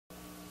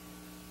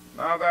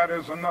Now that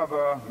is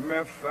another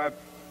myth that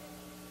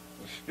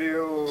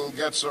still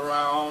gets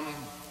around.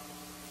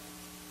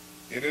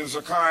 It is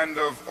a kind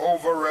of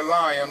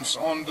over-reliance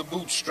on the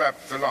bootstrap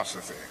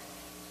philosophy.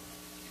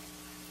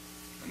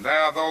 And there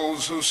are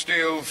those who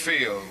still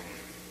feel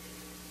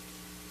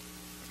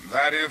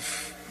that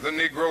if the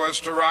Negro is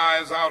to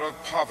rise out of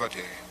poverty,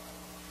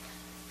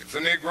 if the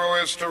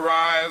Negro is to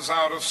rise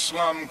out of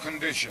slum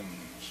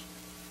conditions,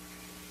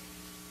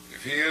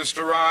 if he is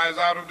to rise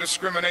out of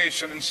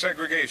discrimination and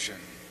segregation,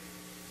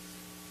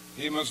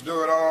 he must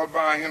do it all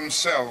by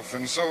himself.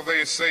 And so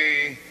they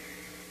say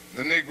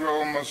the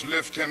Negro must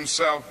lift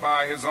himself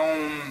by his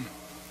own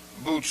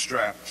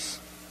bootstraps.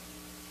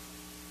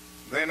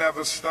 They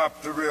never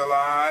stop to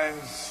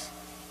realize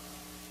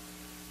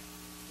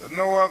that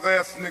no other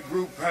ethnic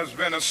group has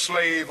been a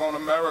slave on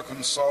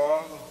American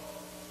soil.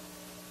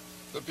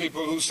 The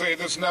people who say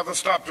this never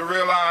stop to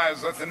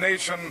realize that the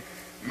nation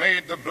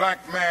made the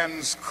black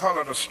man's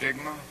color a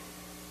stigma.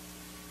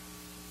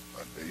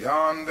 But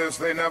beyond this,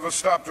 they never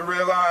stop to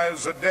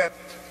realize the debt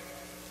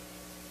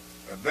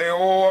that they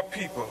owe a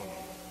people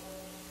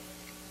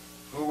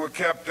who were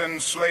kept in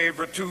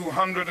slavery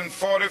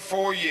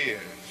 244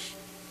 years.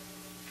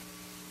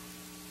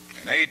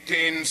 In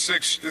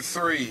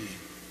 1863,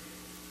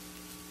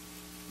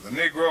 the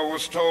Negro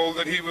was told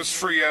that he was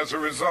free as a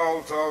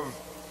result of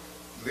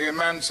the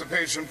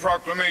Emancipation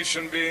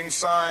Proclamation being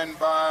signed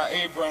by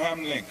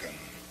Abraham Lincoln.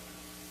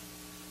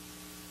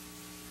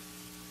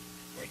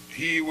 But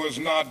he was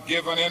not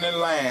given any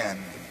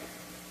land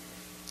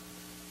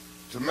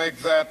to make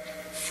that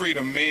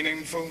freedom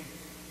meaningful.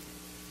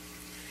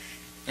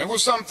 It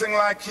was something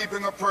like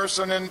keeping a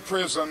person in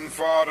prison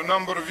for a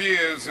number of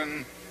years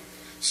and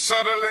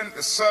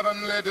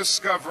suddenly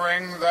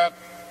discovering that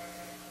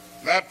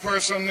that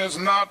person is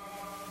not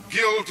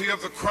guilty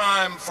of the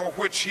crime for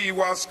which he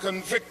was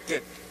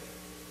convicted.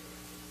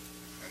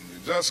 And you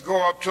just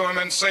go up to him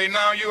and say,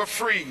 now you're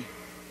free.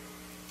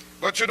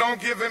 But you don't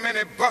give him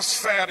any bus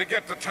fare to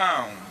get to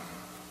town.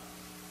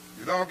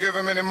 You don't give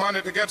him any money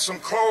to get some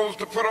clothes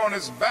to put on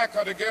his back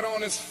or to get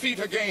on his feet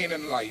again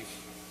in life.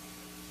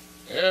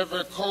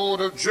 Every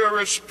code of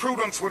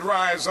jurisprudence would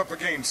rise up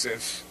against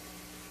this.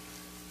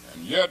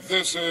 And yet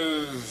this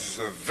is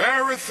the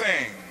very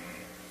thing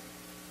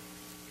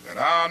that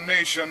our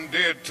nation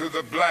did to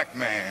the black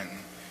man.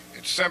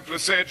 It simply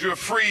said, you're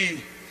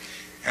free,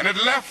 and it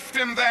left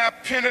him there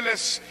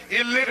penniless,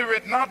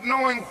 illiterate, not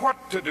knowing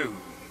what to do.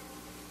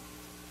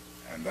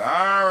 And the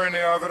irony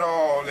of it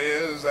all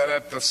is that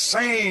at the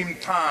same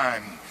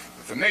time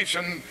that the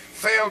nation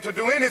failed to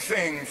do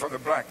anything for the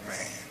black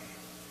man,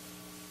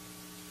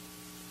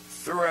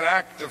 through an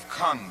act of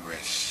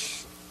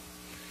Congress,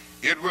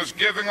 it was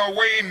giving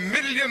away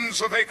millions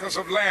of acres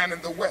of land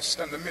in the West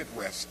and the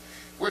Midwest,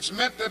 which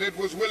meant that it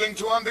was willing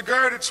to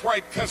undergird its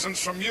white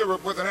peasants from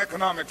Europe with an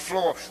economic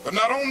floor. But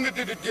not only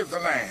did it give the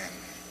land,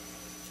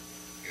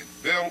 it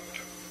built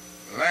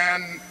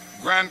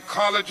land-grant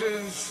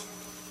colleges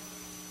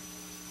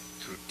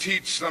to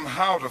teach them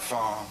how to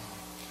farm.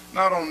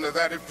 Not only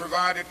that, it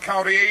provided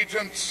county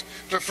agents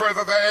to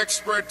further their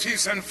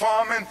expertise in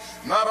farming.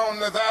 Not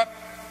only that,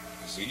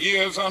 as the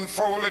years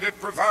unfolded, it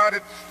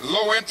provided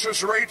low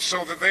interest rates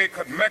so that they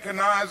could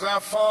mechanize our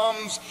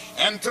farms.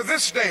 And to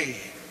this day,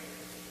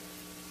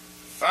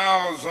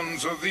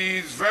 thousands of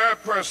these very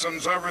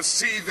persons are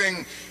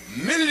receiving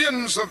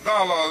millions of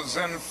dollars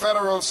in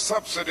federal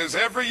subsidies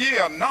every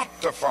year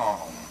not to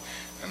farm.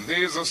 And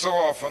these are so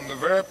often the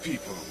very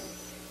people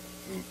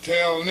who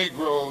tell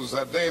Negroes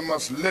that they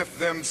must lift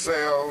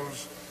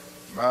themselves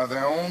by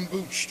their own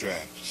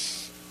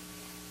bootstraps.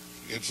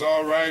 It's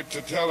all right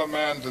to tell a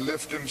man to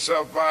lift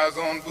himself by his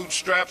own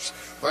bootstraps,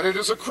 but it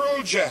is a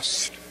cruel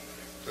jest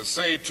to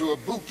say to a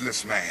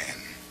bootless man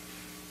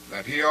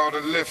that he ought to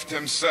lift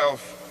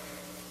himself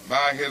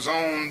by his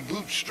own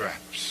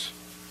bootstraps.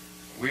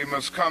 We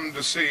must come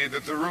to see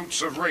that the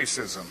roots of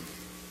racism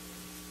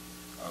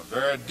are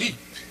very deep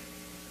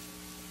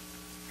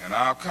in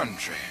our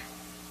country.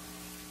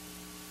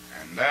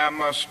 And there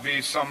must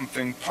be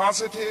something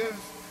positive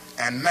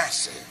and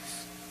massive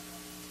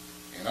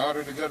in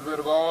order to get rid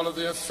of all of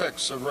the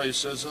effects of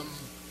racism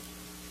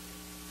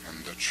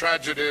and the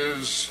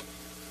tragedies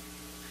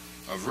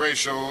of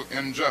racial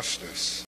injustice.